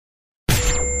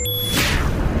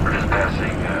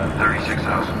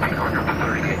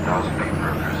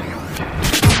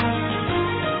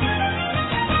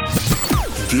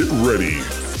Get ready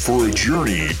for a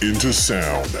journey into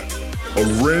sound, a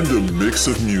random mix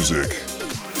of music.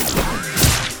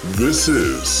 This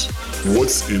is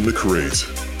What's in the Crate.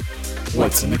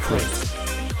 What's in the Crate?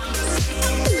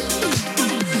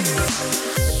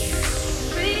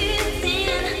 Breathe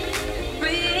in,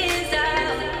 breathe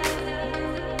out.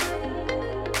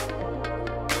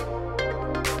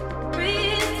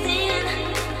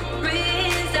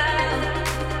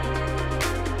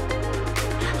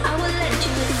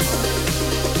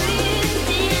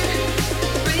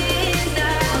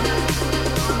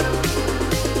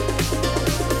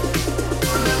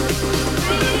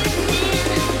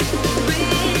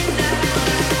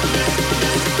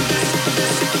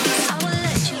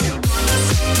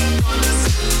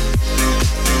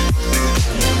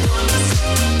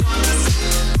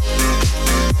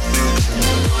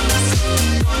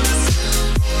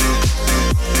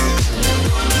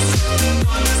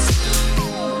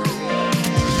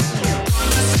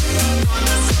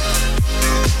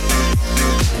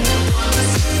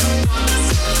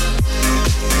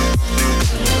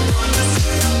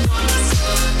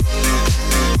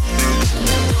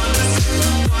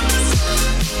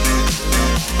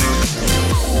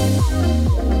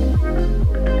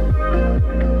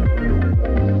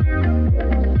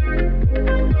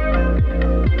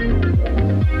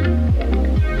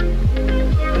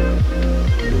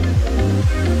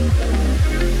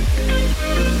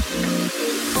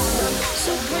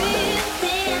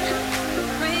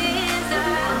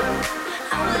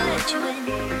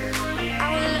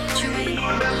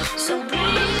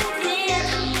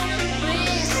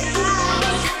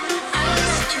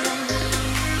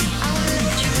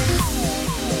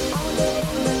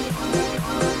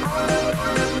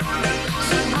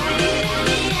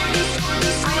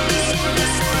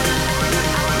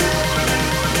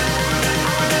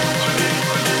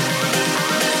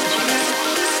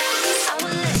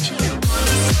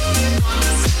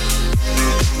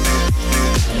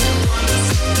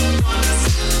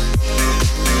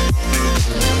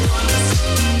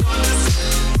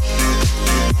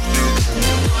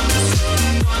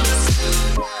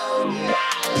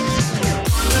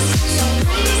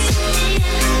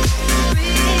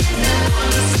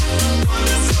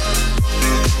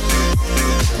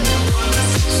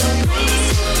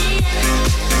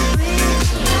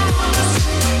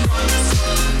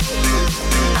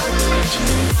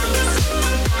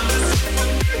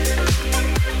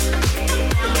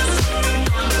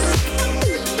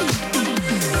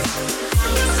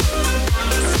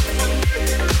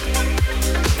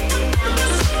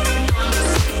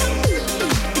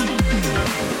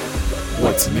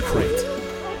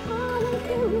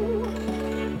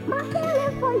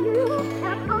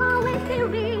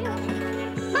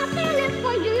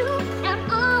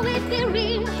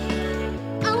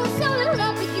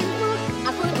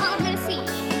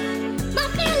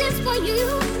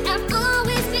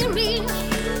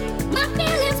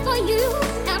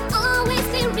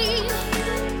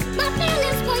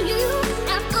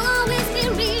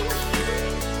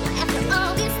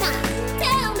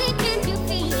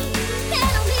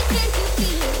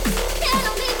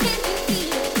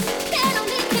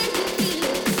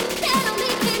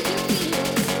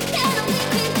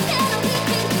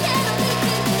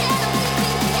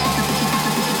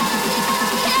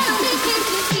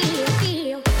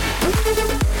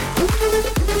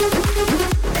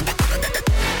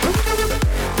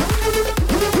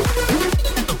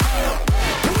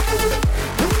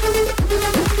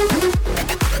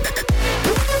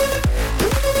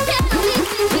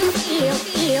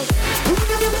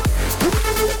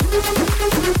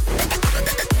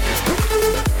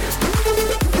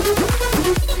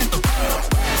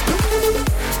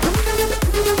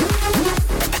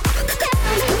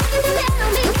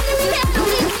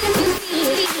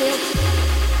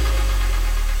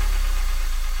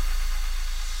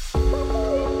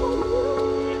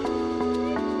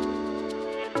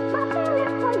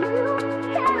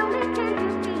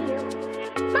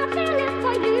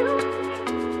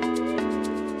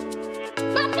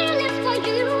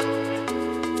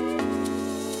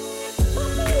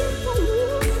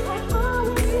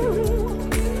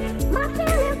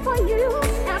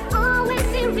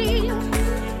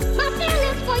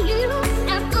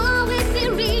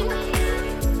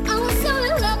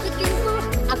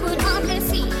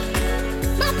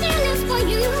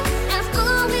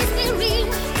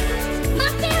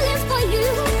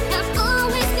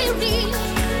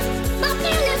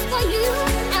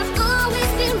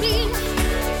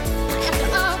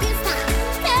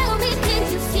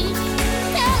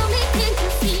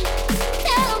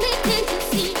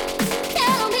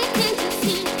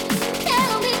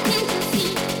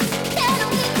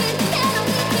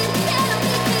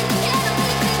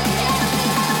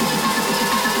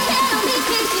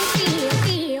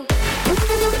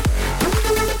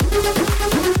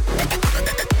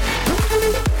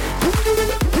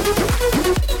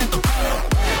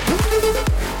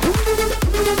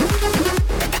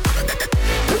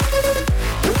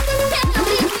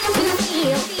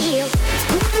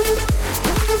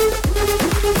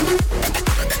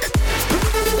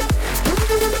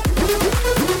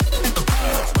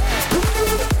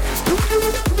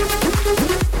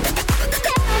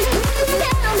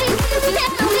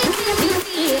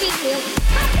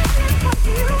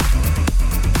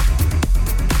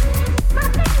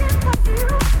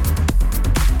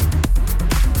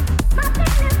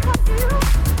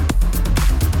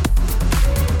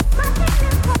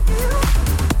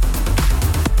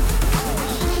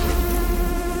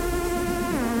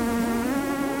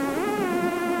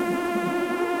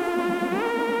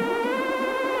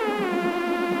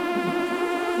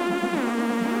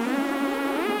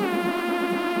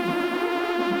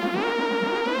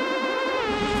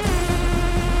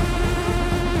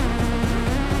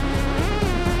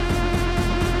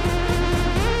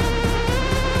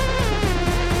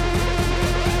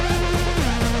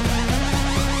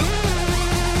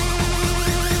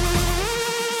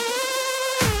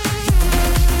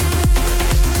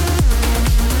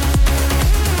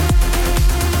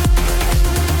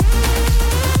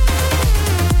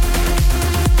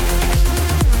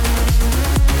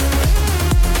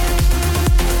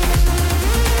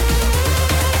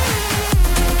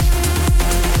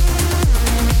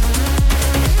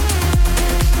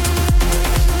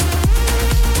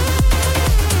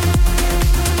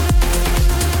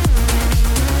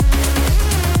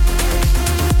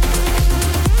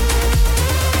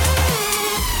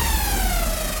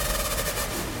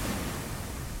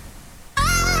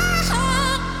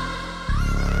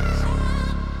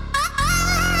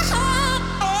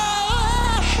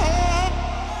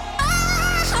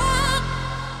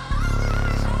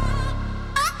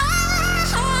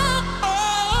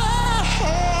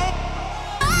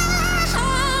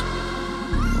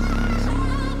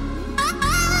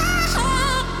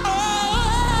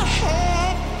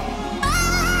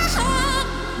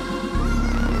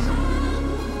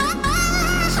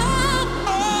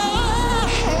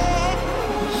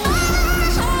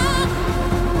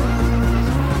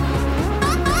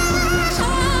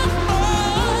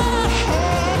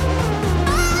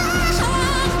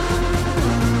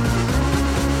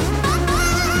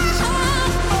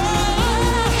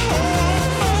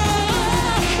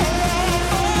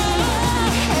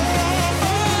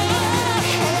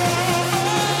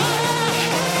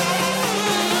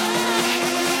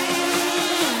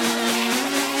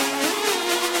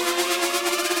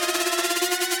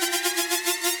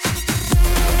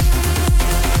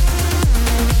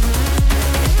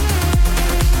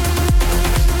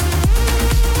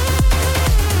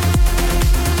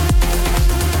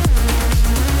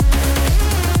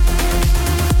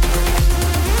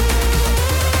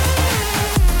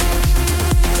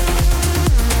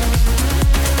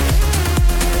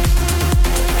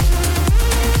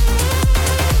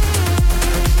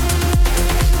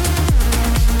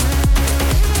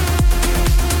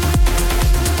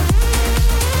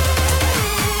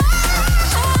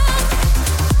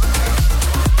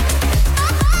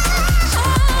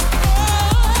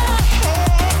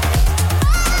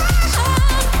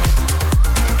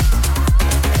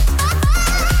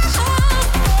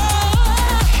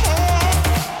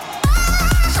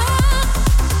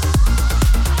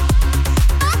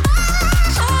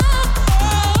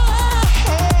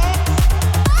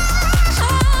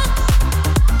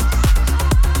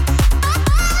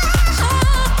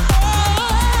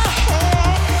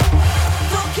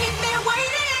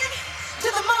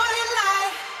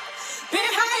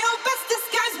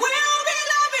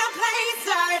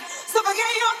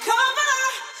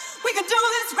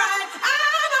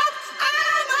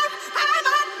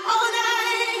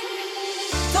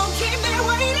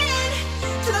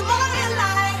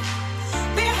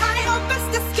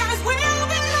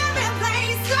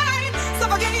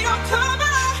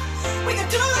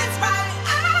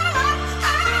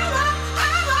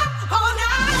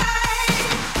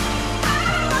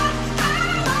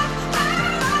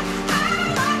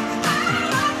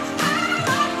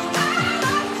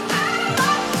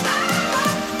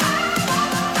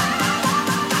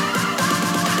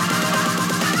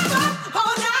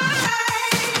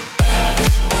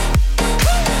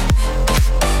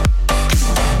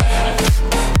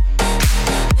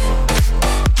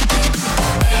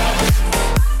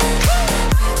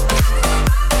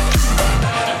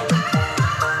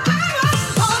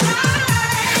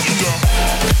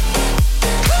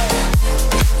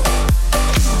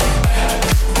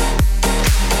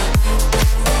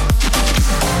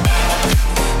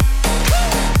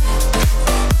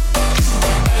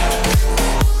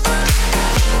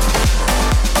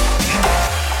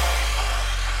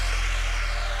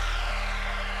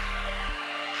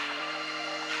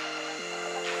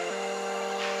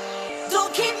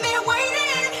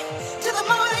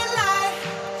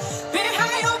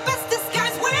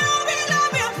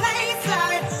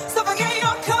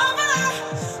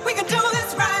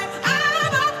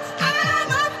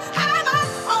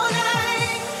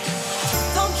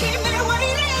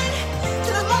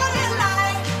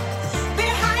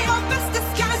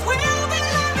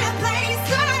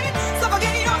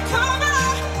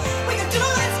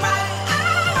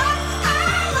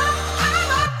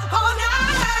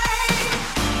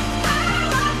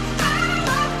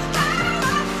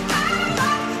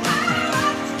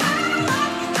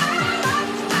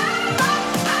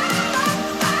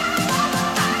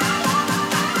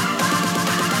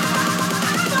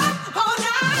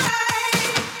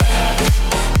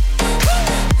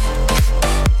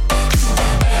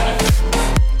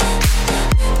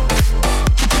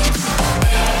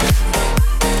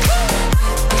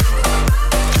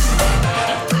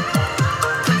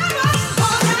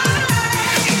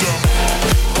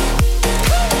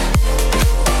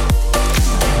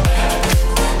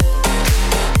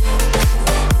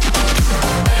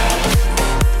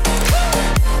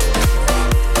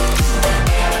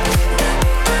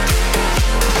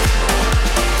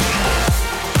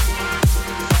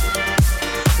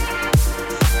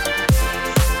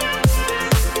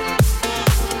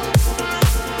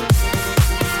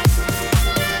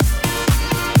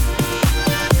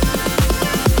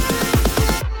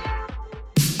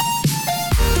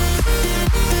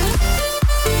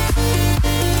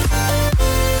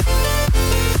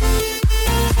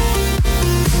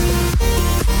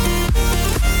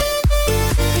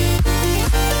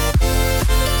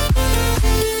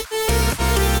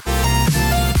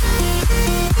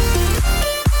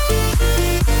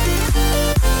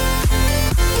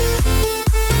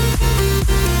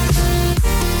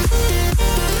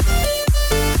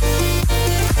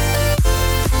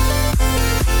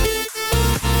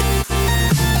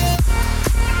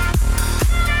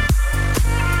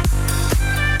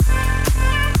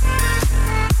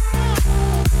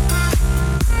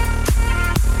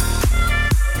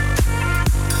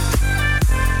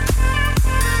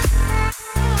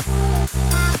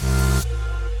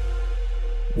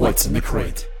 What's in the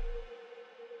Crate?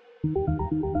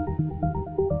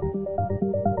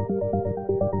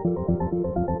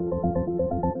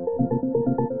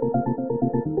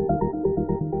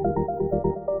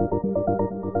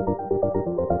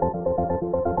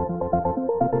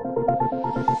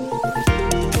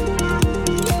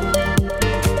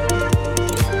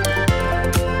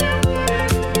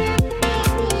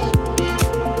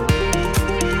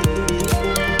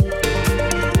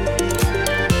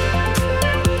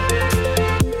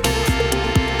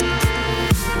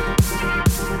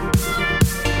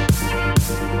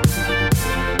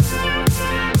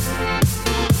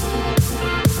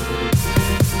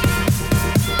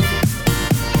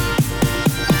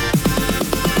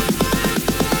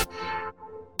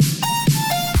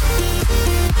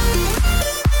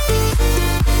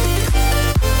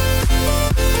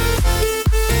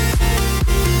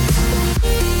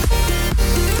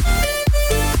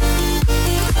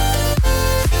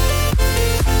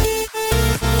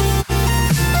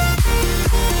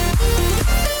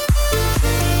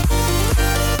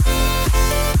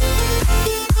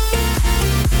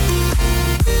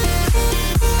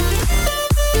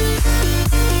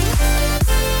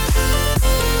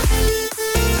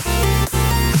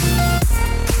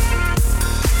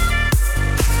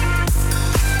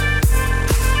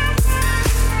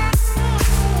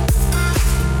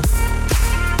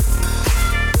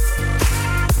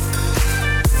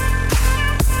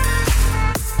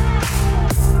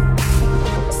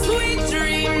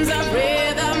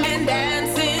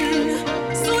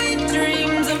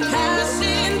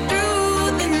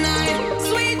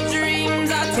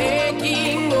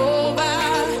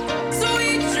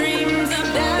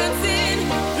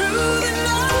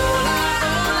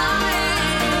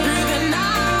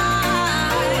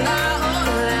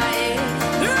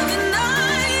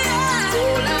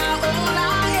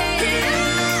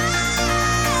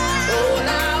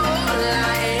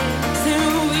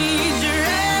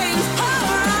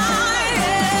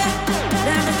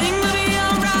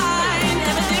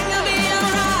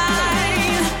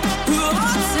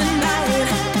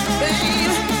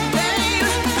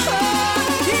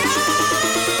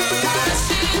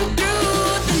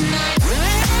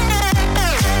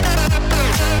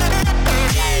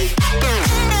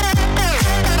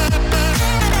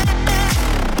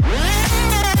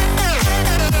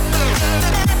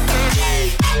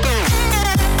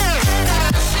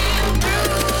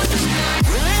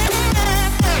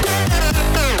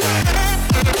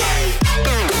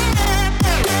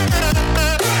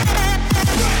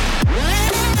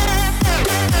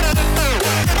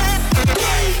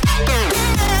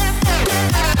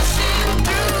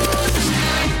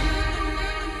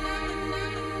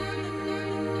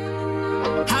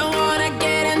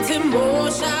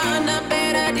 emotion, a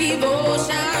better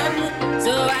devotion,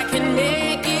 so I can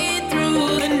make it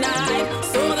through the night.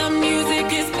 So the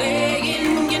music is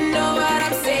playing, you know what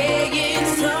I'm saying.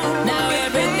 Now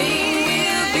everything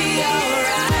will be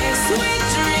alright. Sweet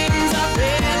dreams of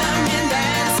rhythm and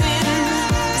dancing,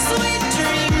 sweet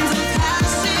dreams of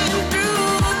passion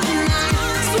through the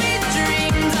night. Sweet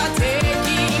dreams are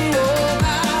taking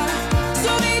over,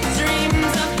 sweet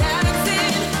dreams of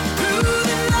dancing through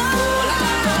the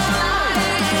night.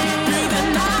 Through the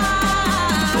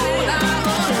night.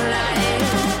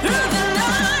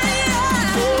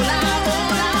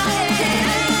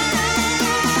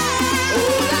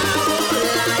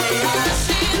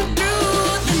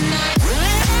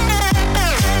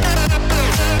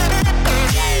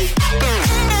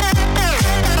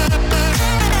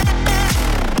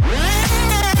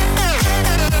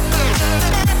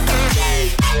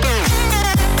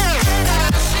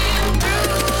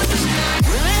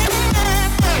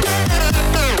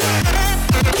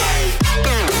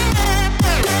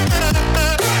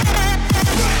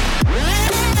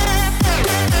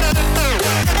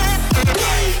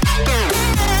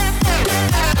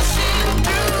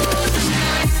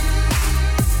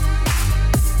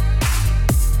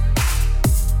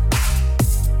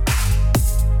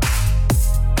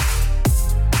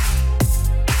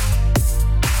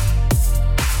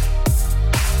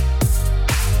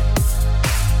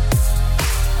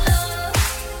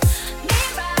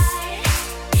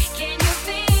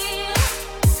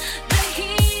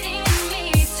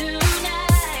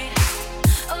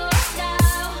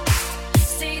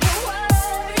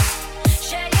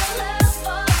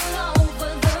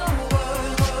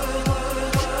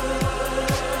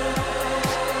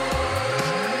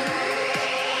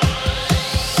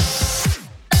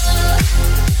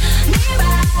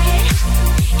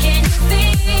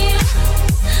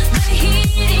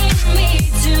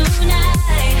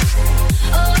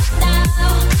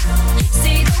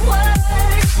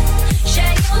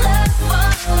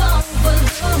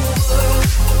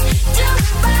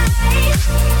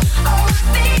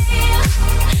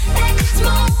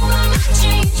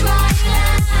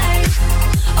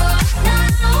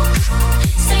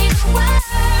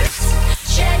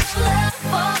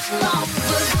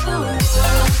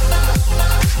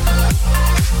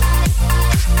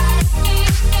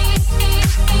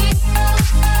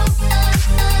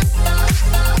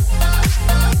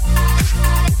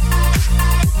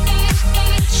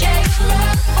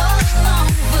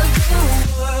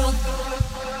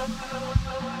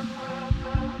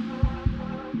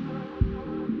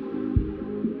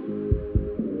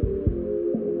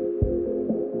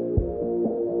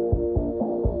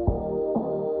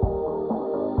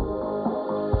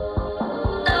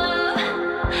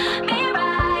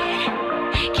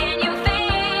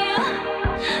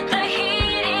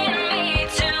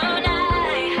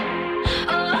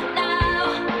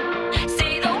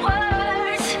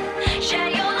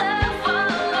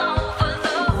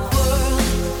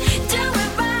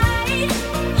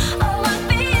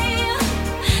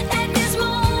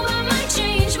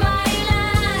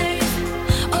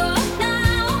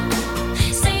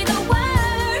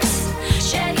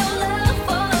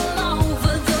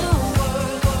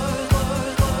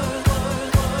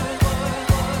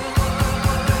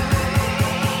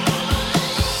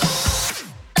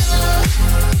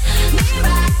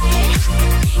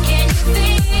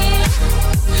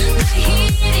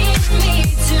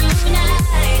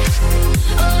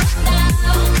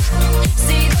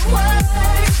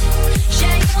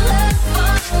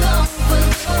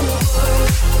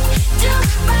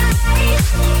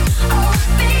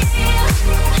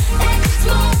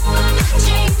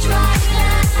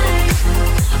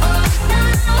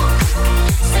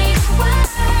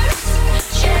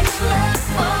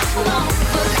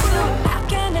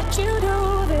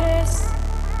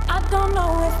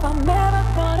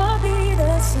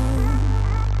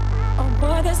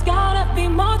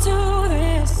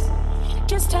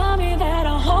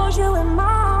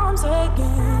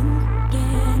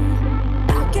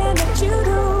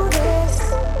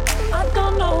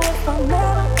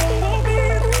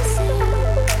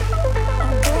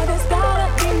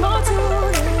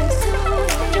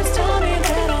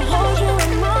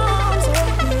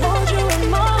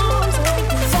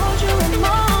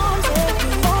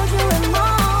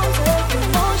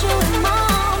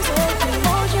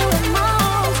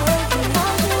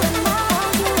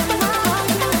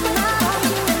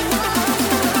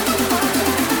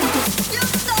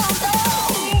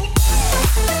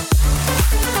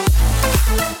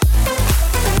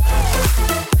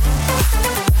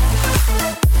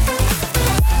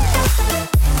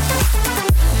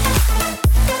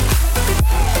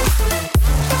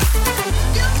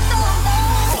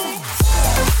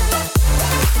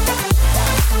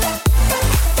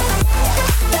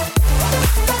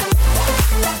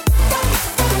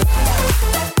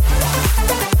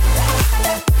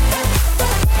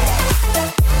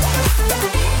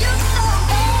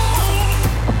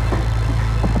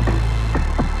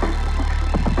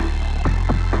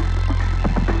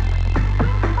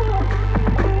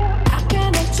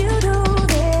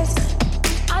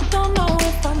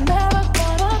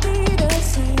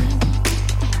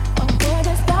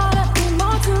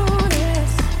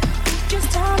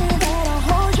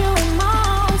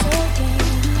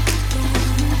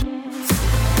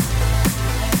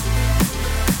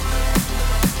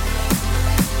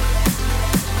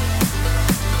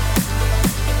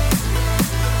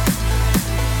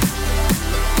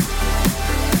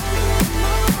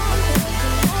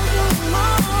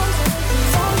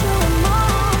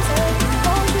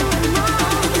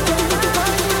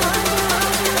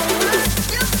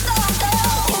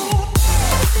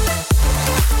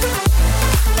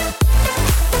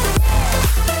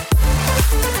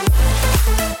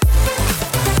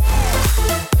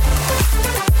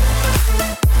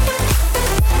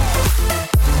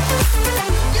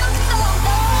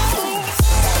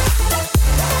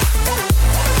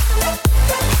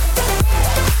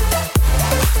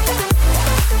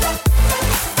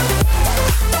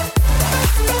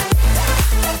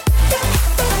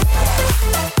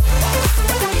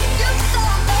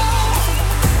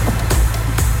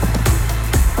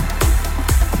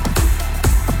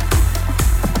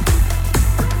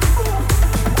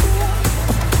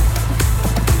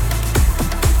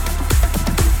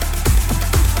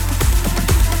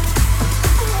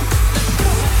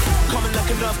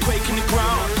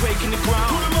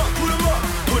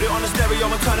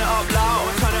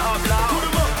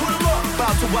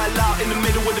 wild out in the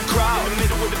middle of the crowd.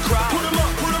 Put 'em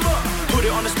up, put 'em up. Put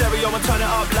it on the stereo and turn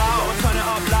it up loud. Put 'em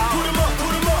up,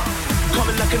 put 'em up.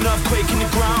 Coming like an earthquake in the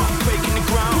ground. Put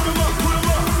 'em up, put 'em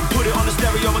up. Put it on the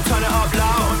stereo and turn it up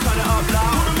loud. Put 'em up,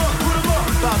 put 'em up.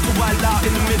 About to wild out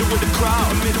in the middle of the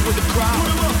crowd.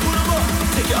 Put 'em up.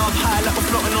 Take it up high like we're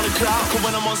floating on a cloud. Cause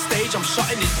when I'm on stage, I'm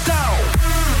shutting it down.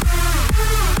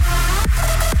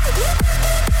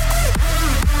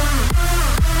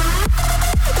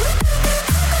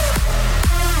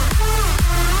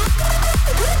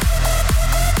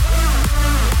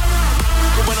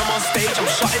 When I'm on stage, I'm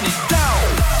shutting it down.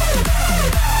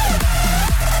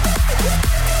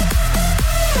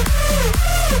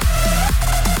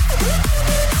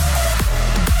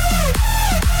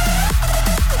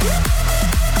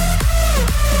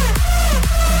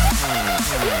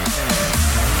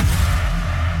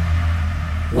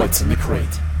 What's in the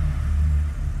crate?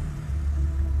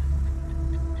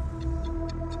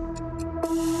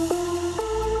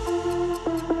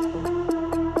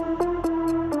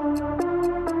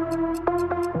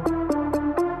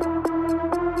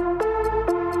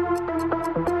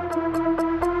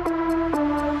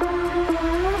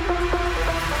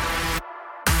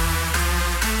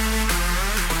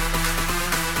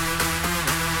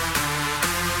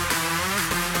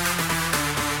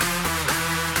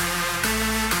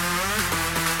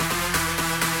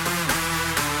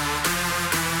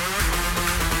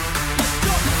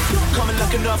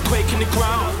 An earthquake in the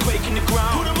ground.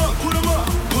 Put 'em up.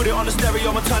 Put it on the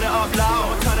stereo and turn it up loud.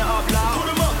 Put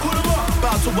 'em up.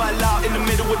 About to wild out in the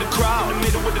middle of the crowd.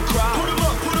 Put 'em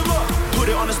up. Put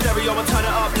it on the stereo and turn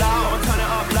it up loud.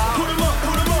 Put 'em up.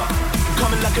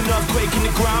 Coming like an earthquake in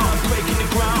the ground. Put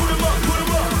 'em up.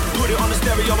 Put it on the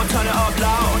stereo and turn it up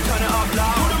loud. Put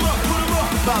 'em up.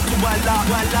 About to wild out.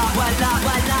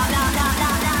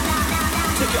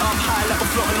 Take it up high like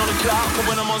we're floating on a cloud. But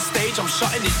when I'm on stage, I'm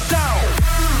shutting it down.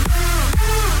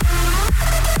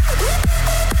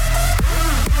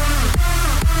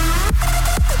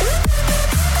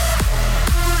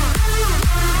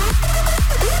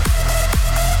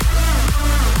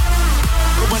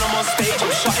 But when I'm on stage,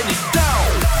 I'm shutting it down.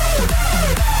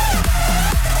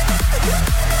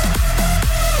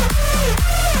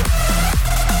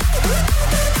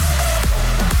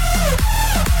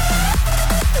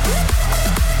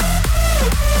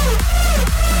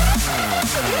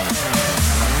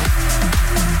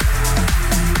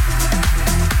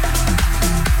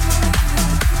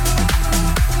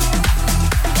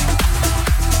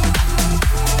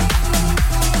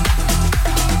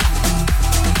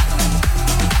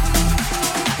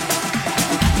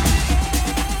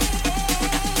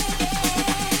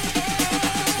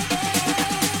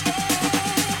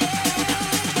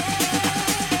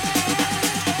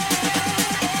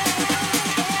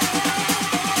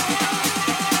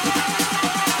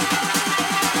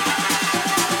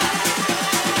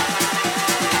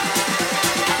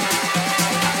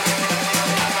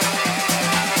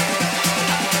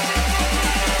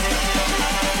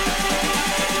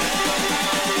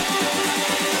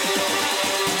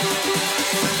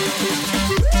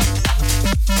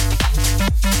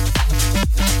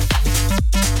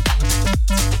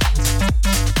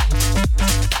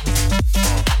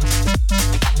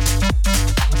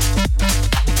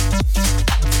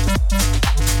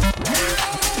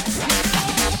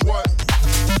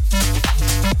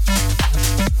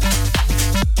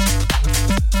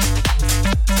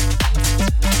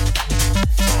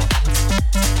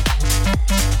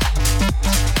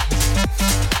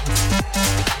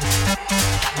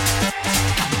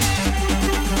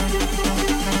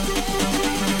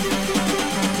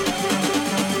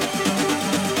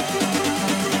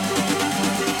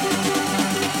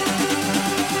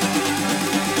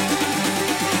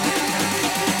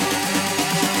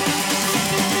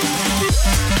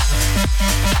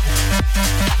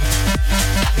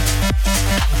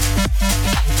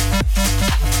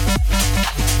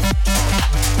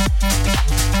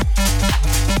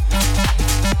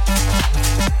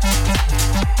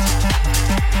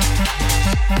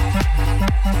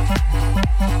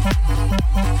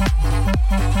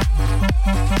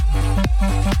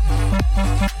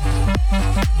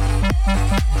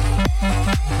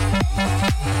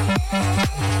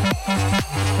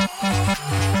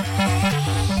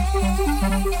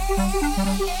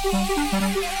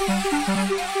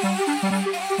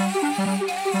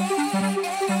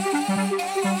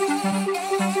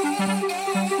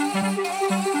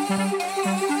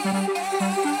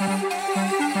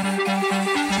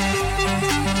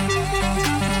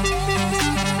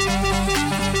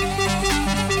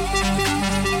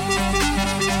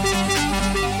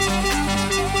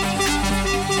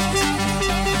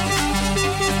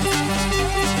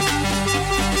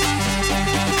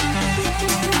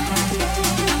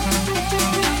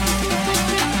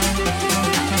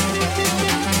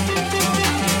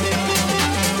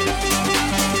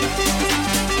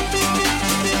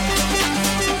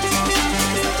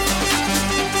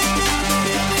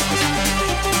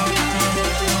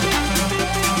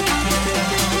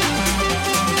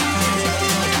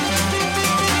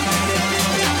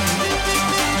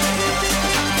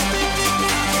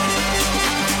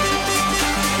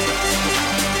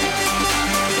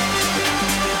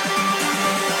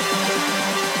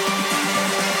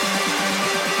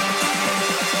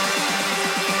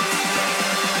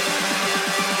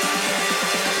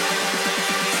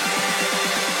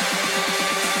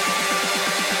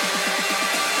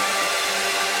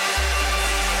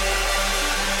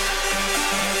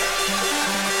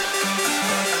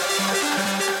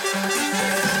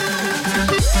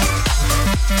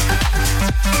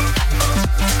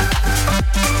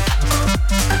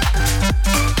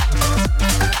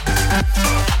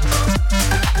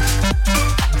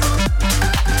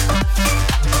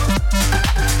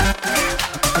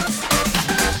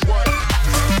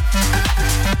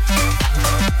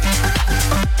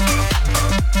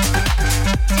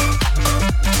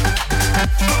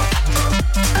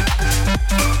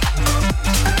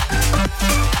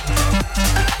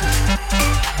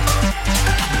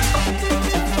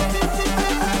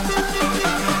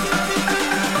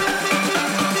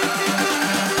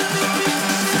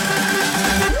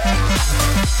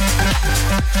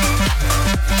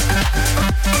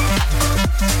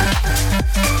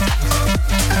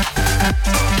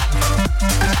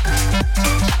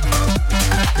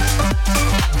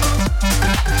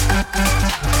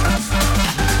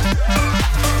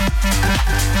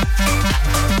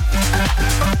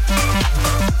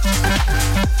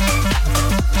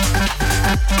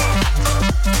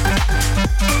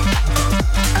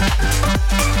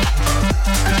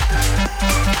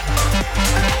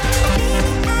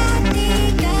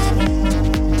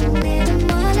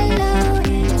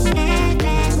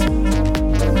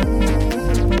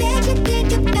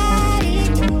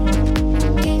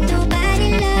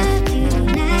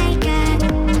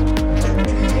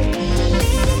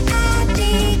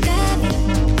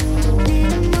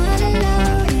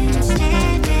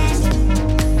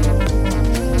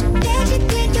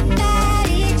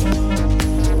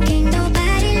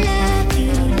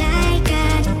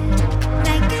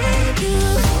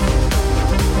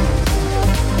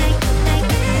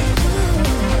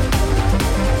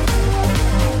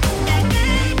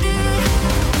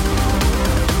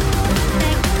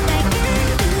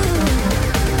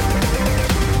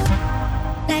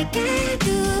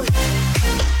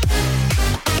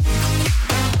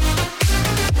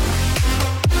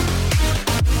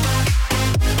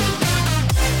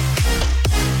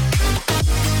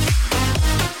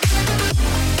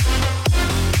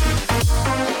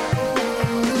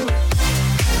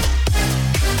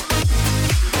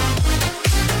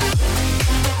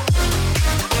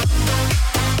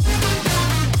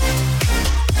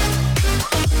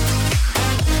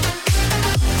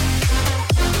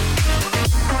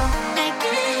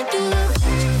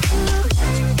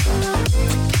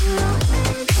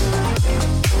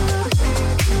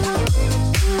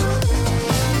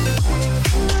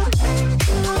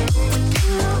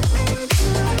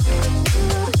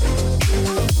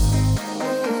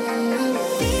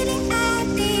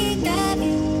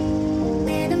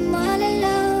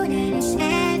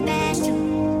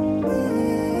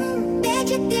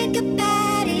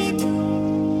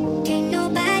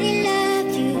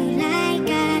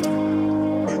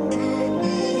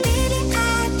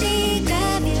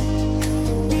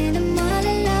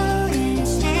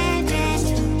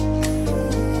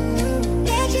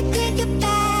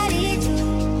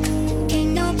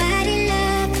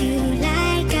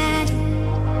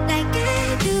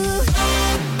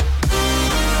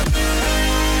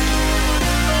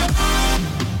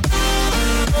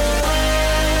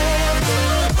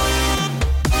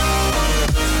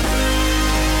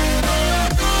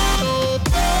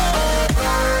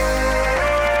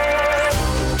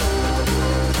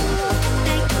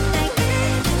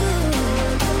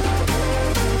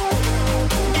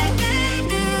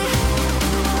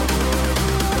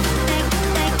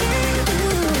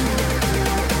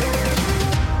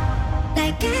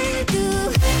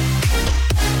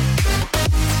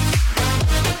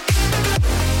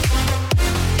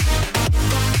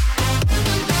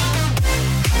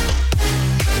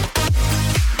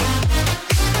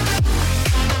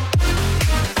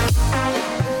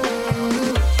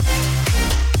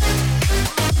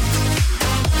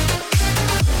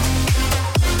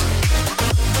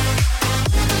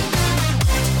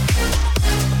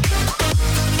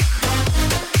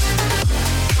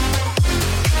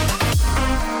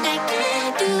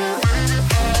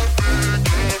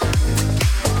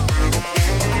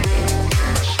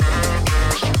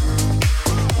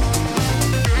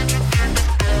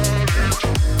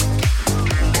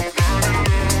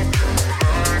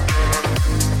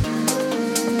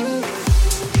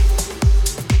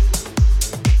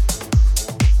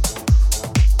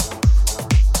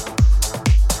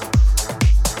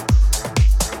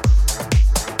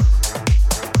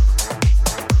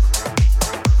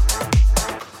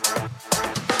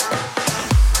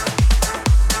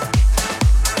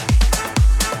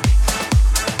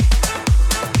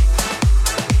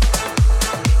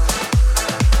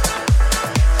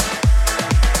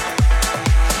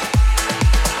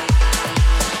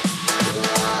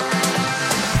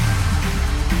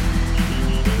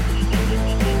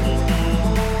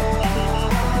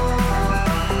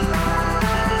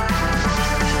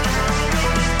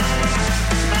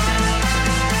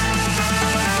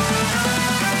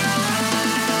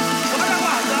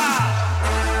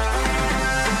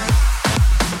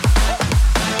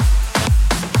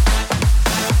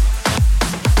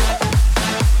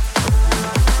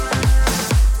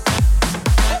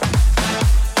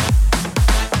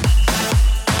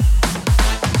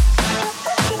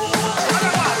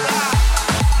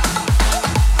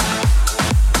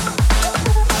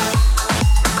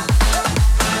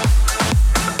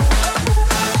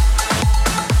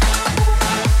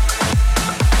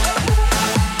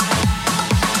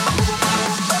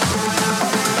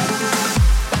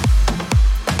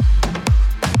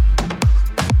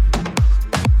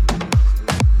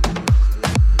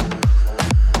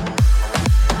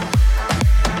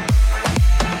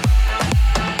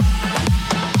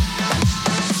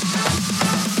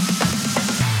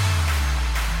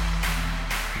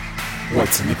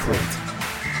 What's in the Crate?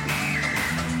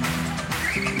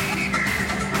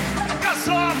 Olha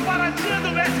só, a paradinha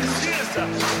do Mestre Cissa.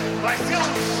 Vai ser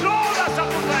um show da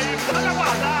Sapucaí, pode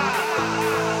aguardar.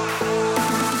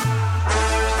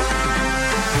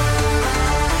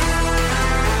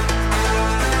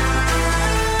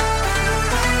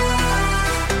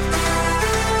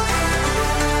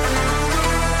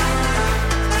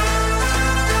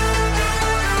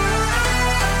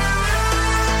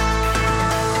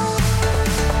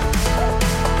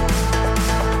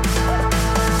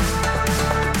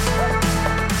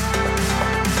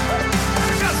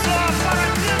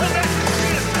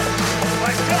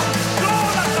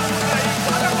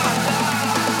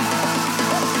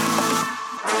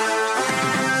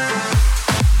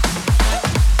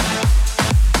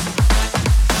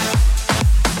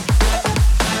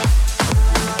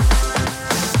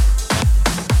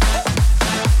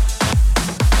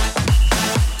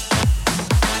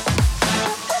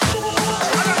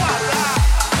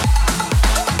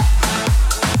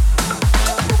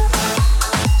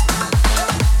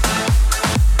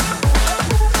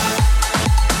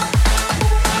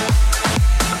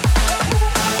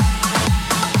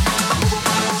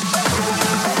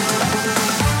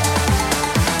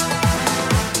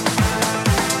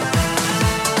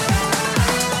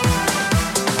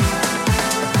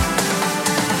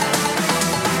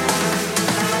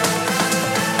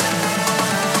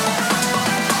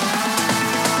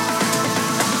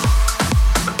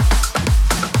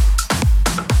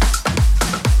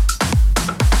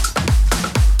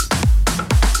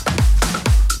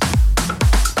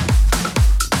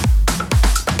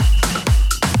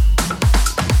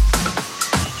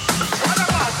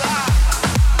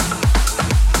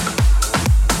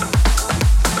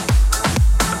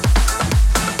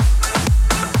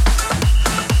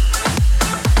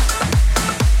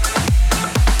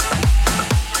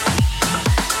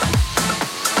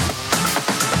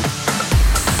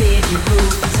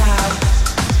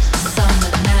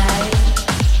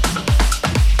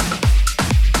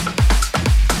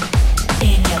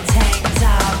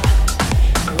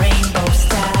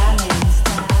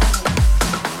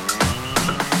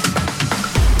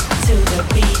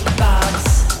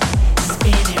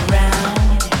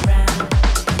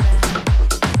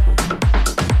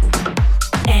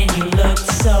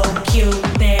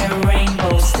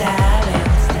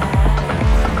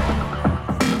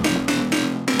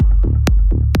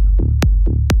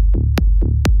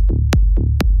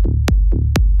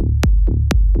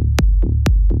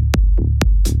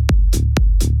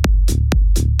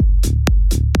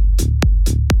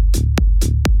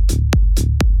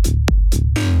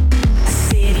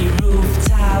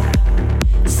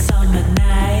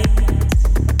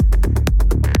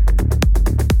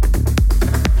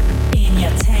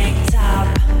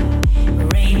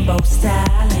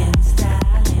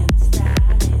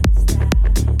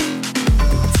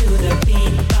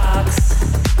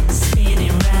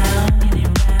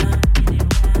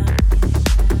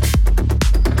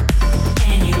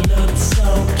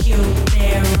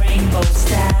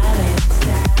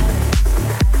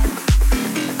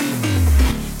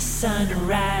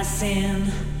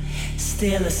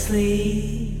 Still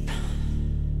asleep.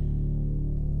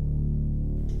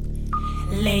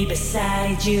 Lay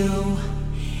beside you,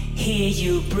 hear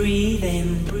you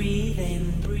breathing,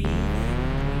 breathing, breathing.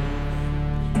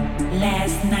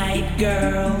 Last night,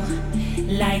 girl,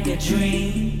 like a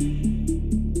dream.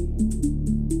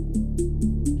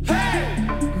 Hey!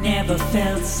 Never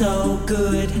felt so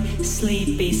good,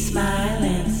 sleepy,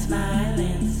 smiling,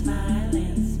 smiling,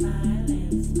 smiling,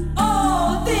 smiling, smiling.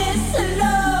 Oh, this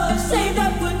love saved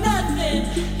up for nothing.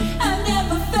 I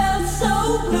never felt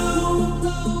so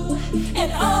blue.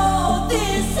 And all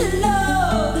this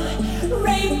love,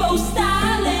 rainbow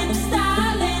styling,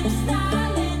 styling,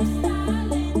 styling,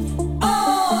 styling.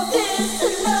 All this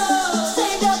love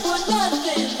saved up for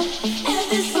nothing. And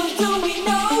this will do me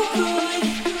no good.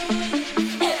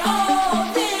 And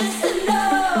all this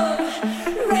love,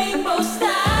 rainbow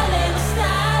styling,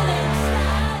 styling,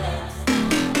 styling.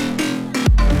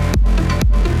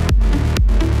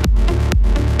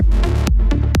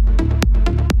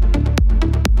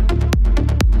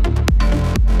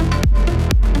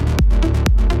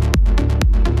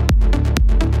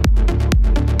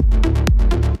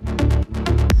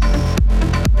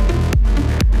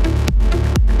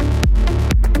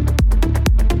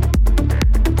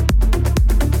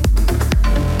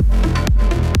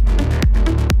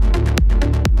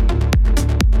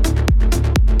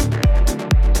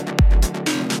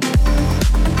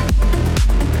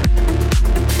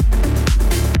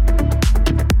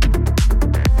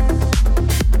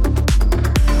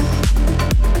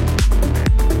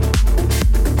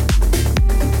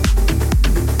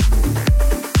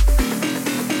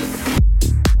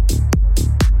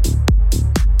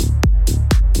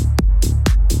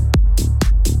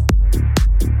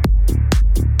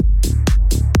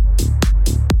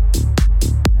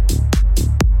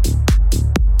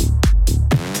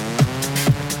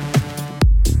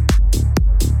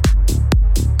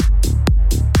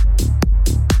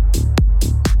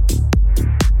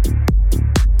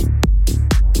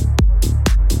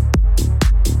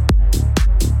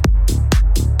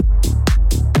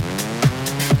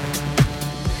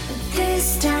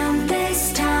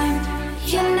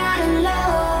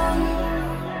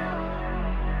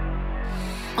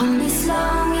 On this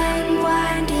long and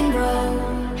winding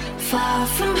road, far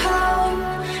from home,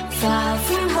 far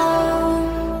from home.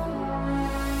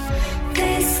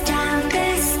 This time,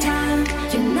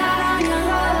 you're not on your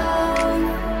own.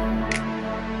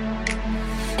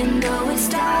 And though it's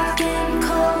dark and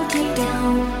cold deep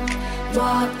down,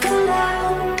 walk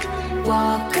alone,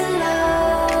 walk alone.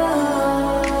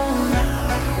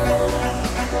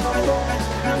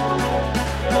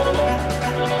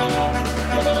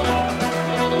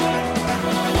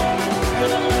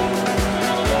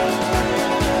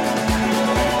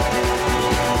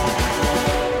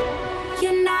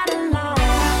 You're not alone.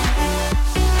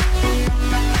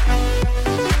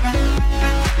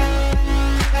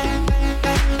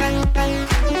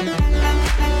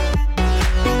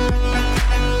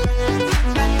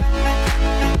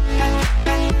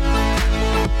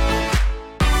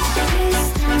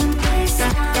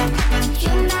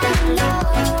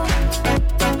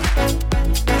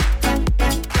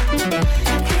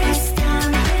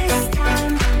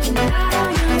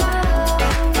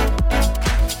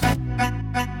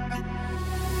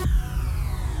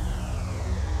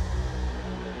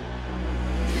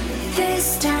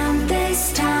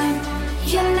 This time,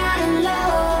 you're not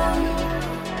alone.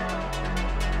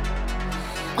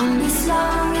 On this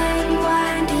long and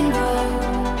winding road,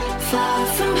 far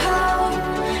from home,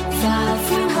 far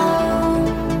from home.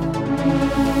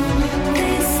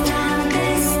 This time,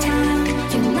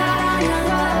 you're not on your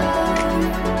own.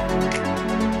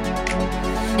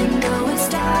 And though it's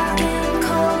dark and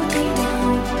cold deep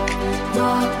down,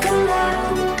 walk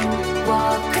alone,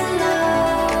 walk alone.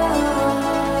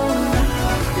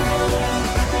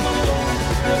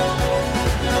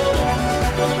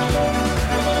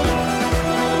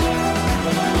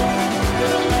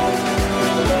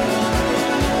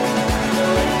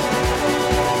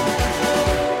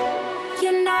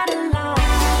 You're not alone.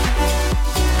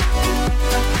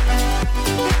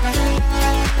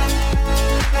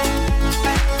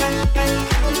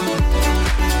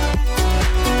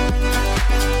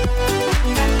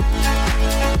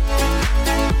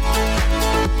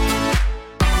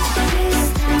 This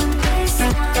time,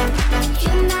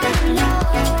 you're not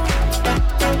alone.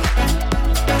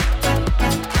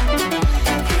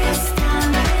 This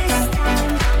time,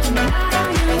 you're not on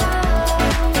your own.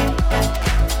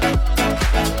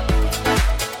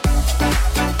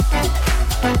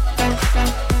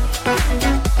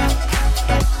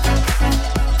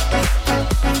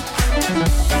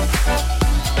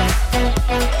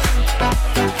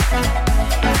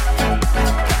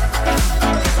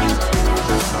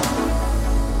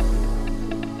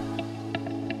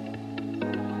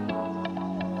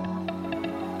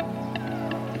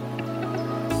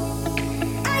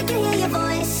 I can hear your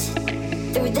voice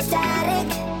through the static.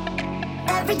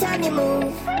 Every time you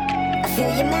move, I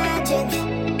feel your magic.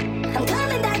 I'm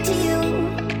coming back to you,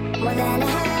 more than a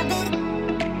habit,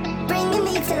 bringing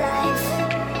me to life.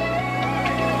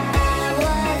 I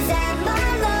was at my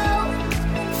low,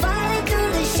 falling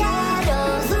through the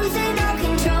shadows, losing all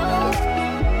control.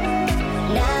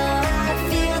 Now I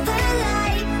feel the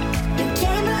light. You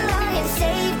came along and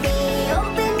saved me,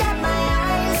 opened up my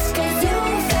eyes. 'Cause you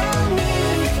found me,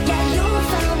 yeah, you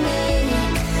found me.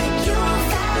 You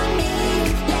found me,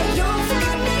 yeah, you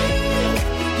found me.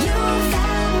 You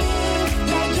found me,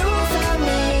 yeah, you found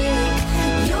me.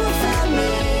 You found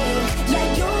me, yeah,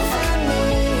 you found me.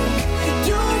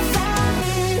 You found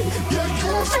me, yeah,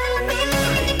 you found me.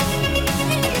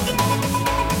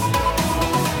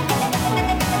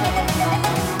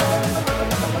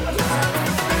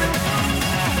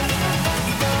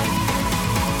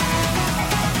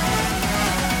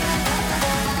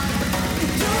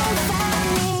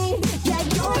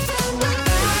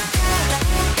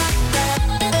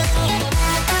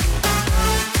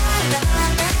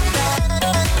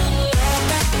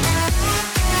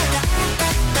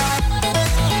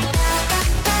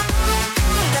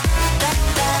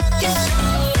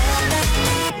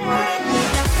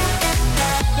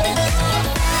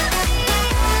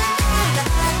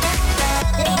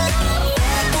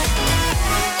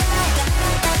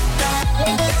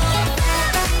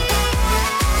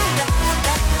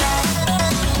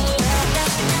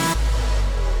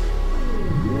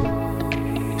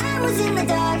 I was in the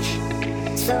dark,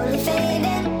 slowly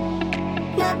fading,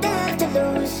 nothing left to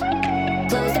lose.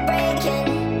 Close the breaking,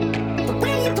 but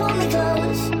when you pull me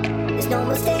close, there's no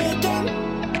mistaking.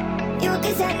 You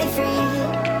can set me free.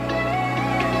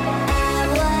 I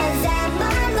was at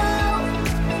my low,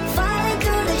 falling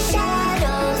through the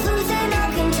shadows, losing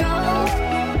all control.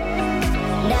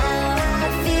 Now I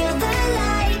feel the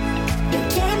light. You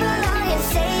came along and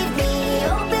saved me,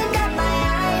 opened up my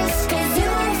eyes. 'Cause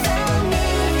you found me,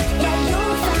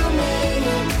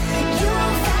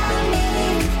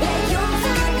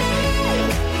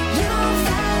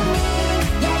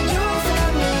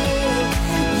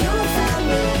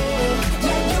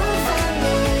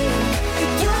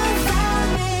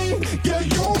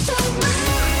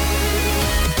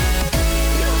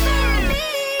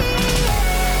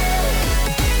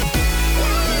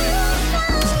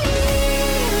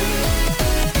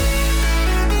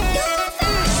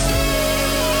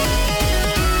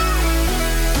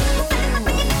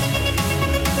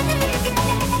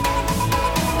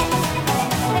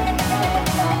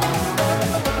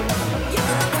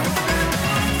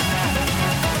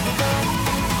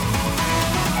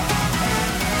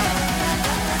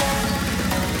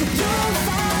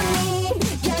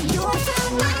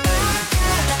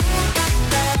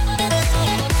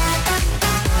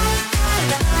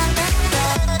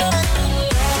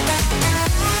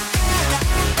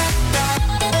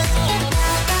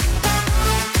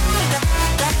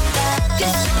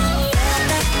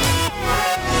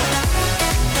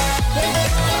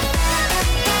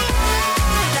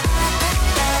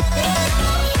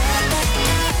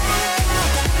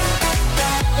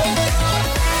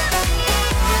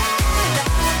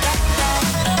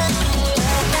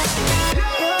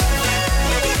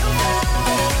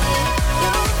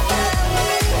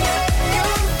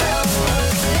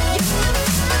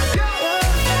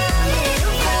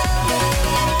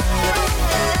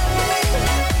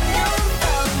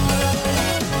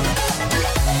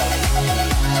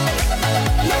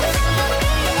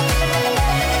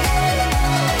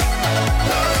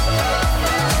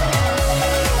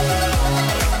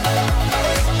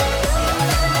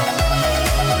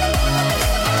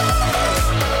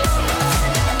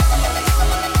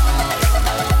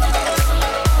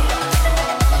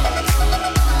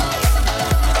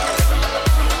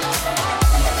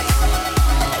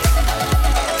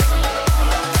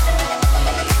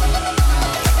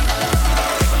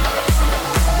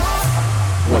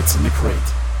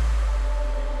 McCrate.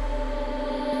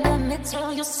 Let me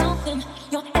tell you something,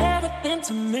 you're everything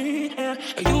to me, and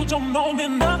you don't know me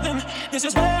nothing. This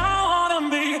is where I wanna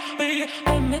be.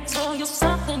 Let me tell you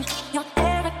something, you're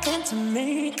everything to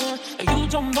me, and you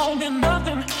don't know me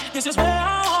nothing. This is where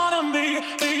I wanna be.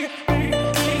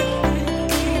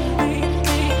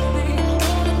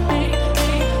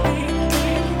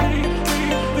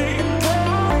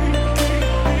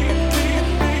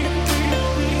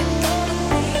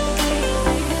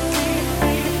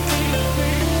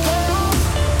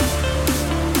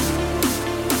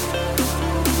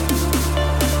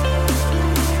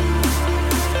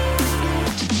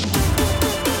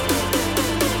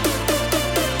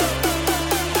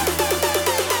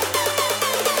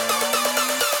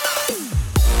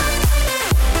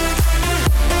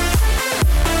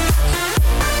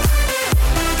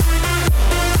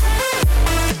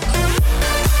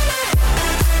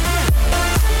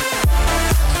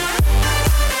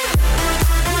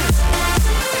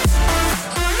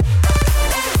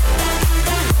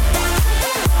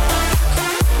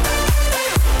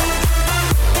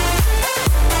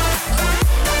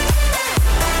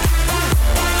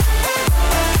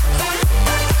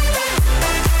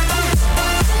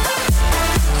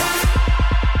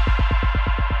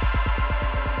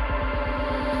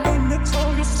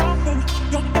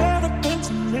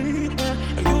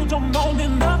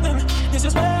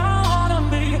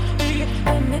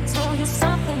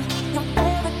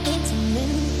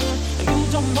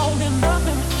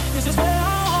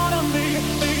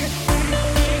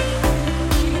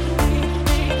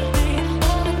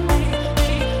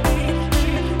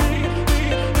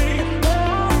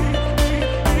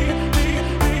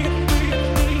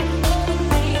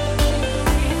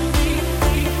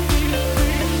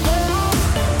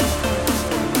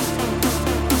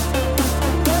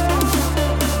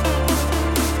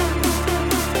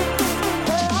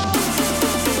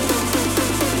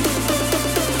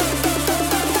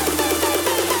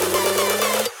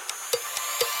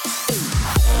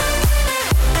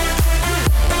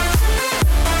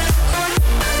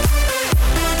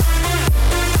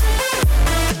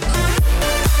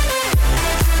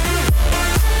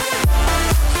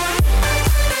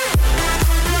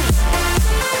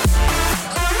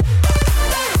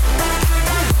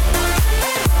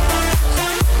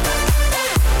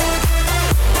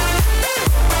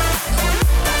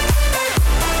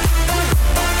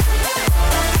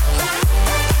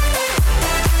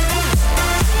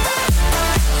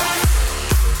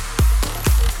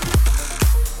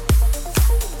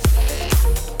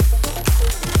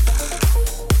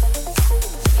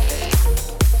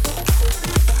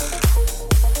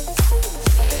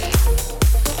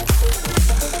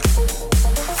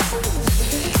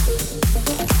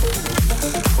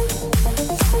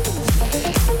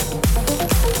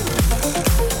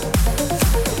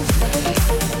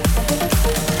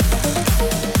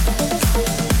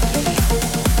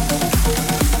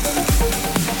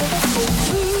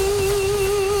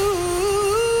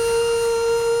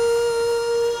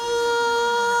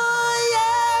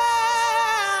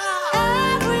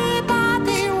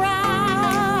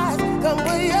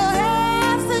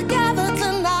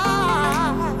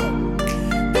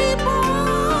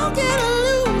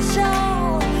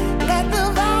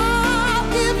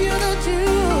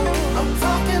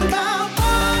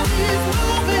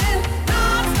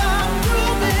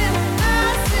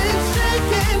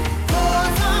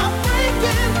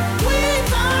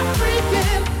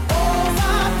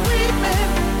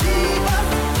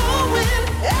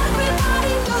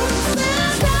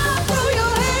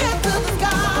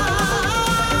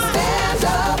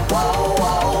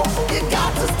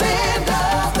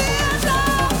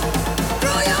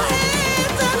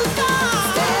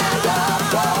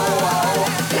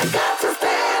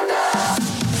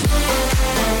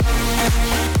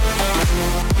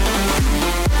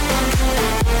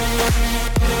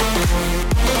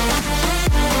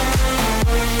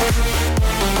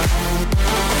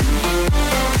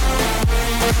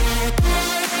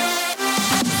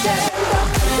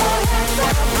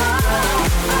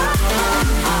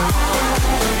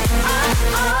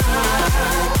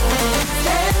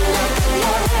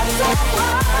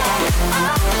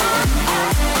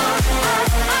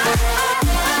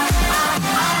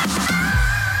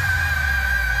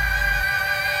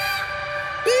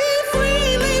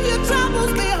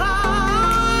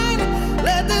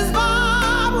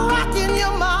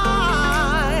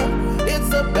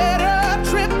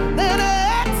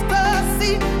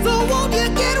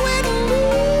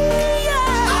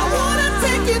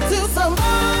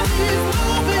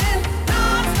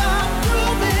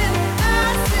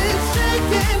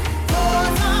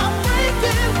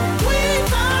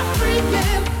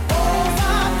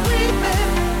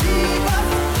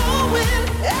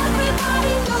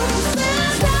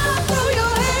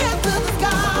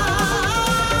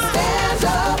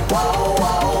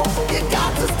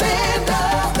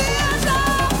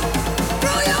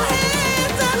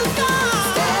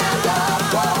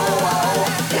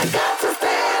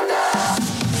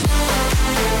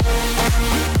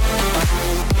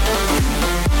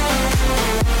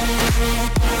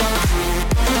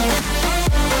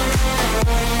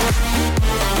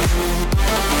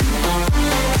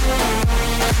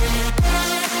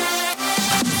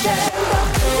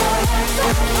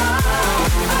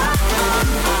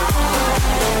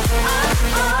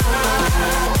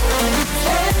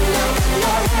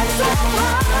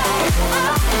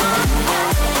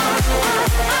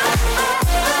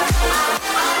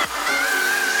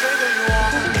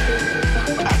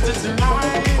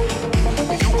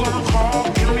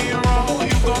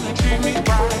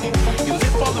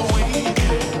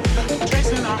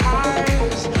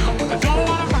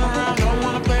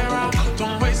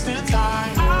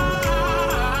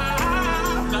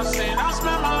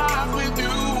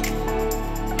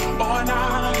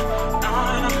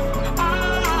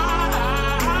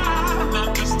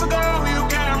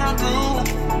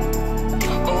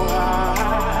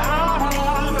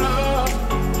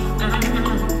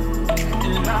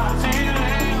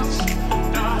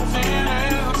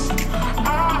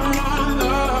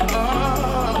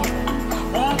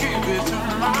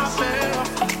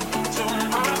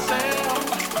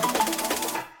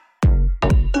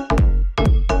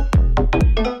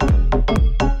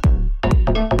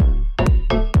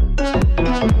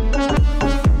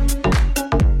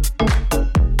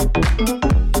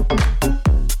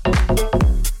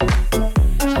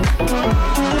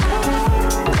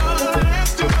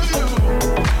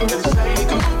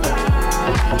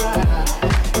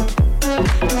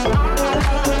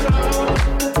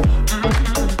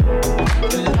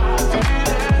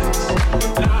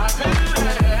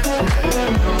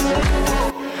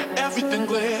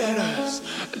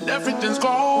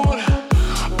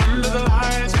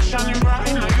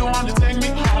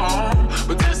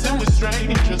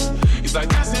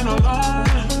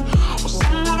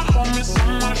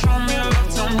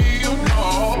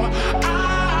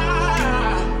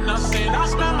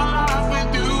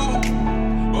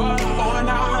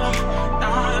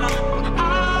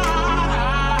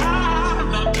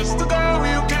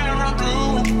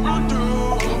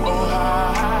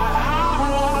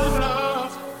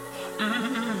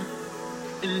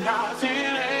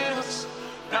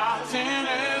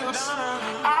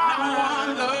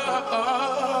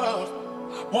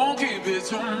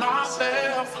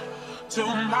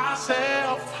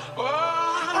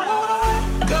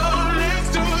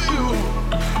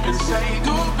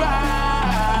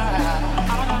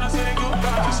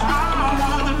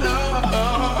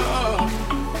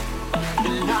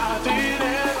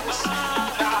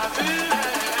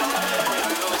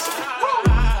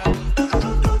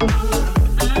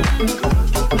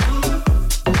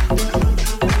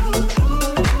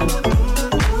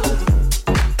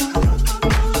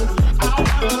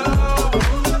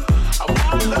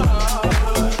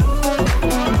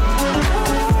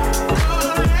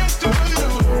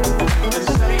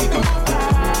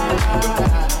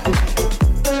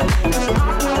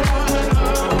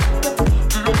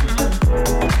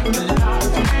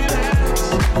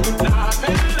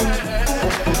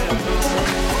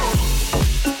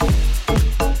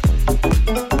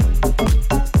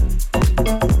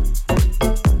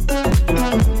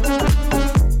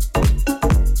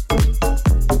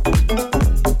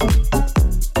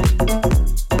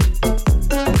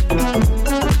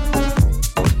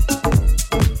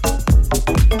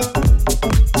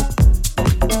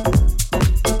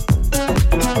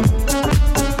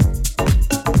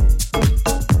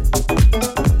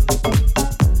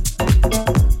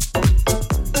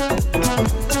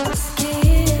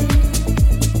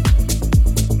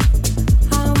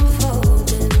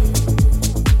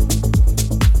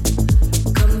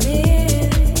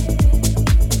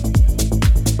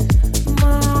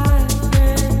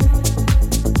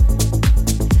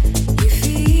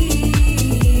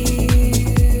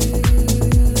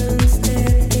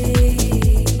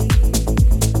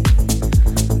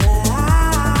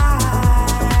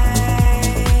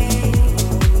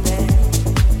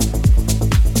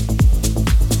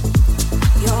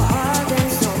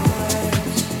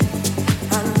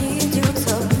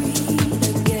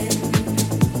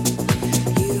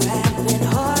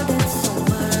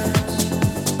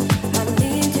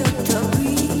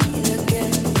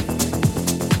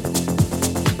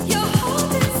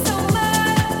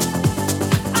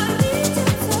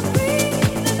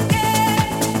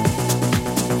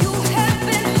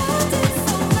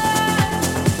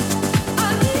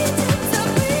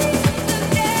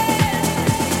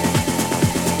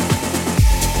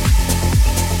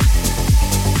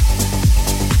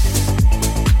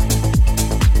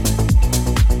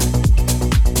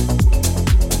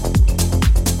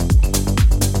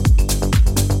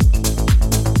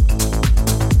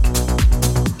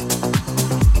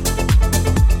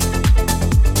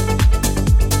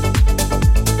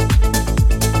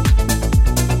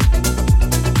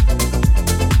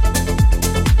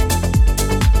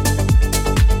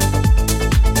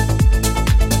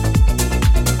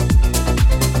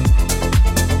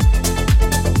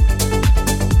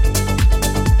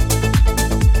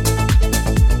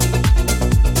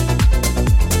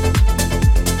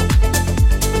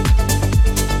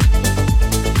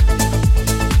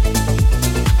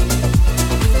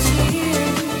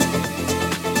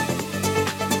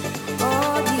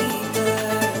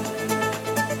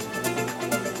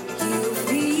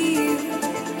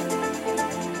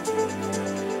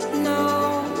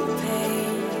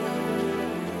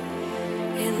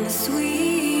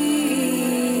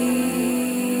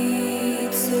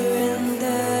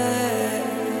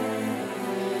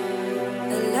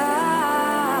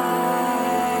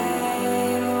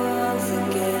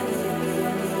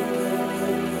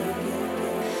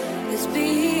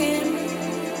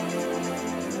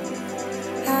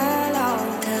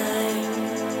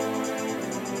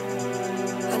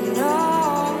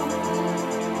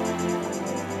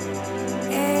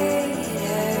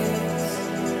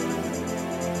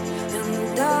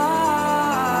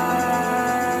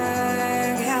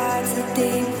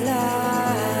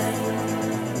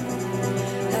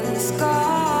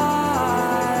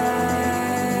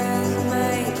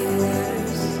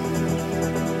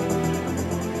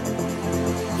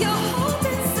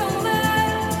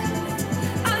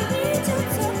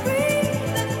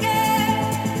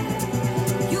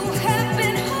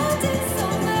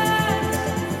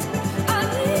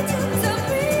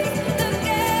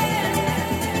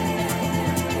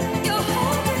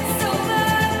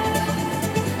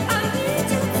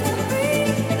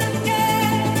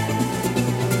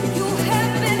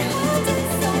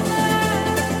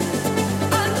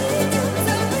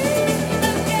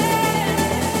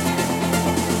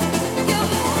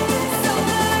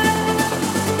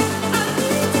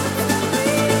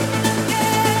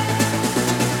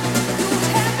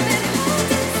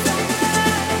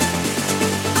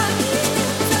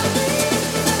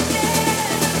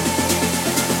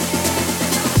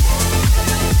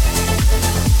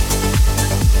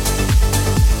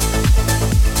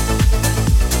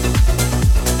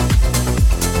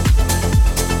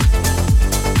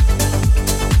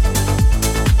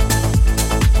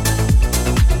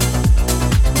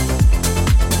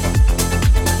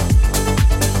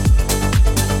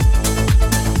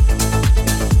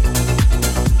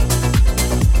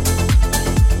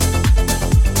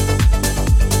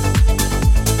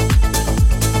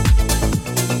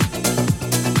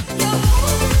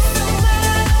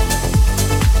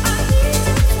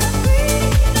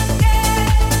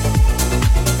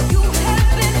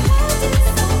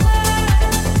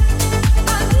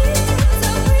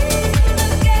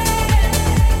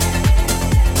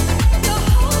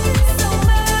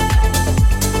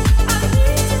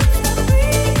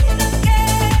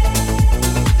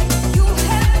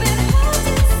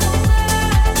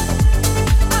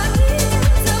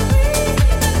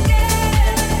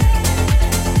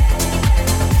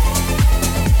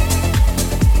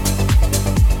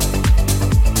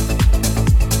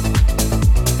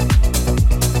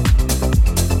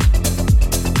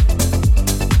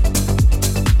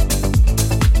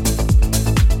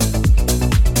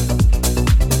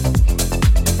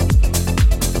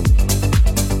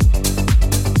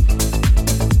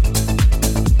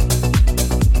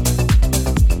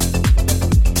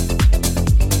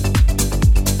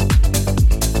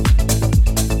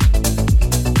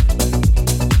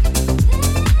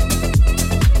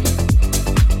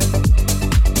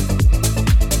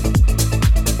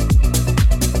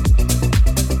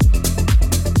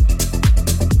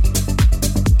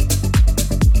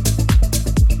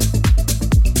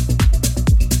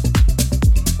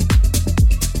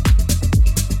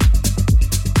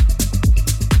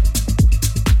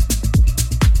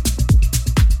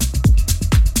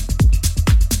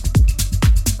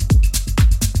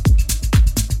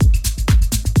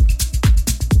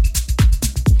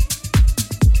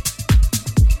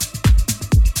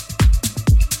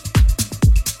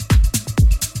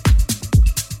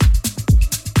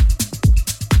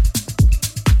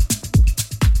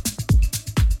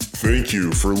 Thank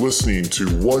you for listening to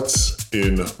What's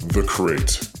in the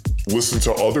Crate. Listen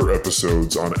to other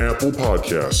episodes on Apple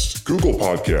Podcasts, Google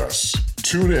Podcasts,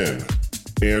 TuneIn,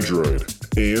 Android,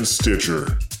 and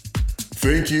Stitcher.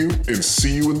 Thank you, and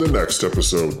see you in the next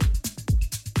episode.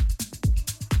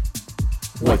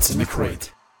 What's in the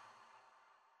Crate?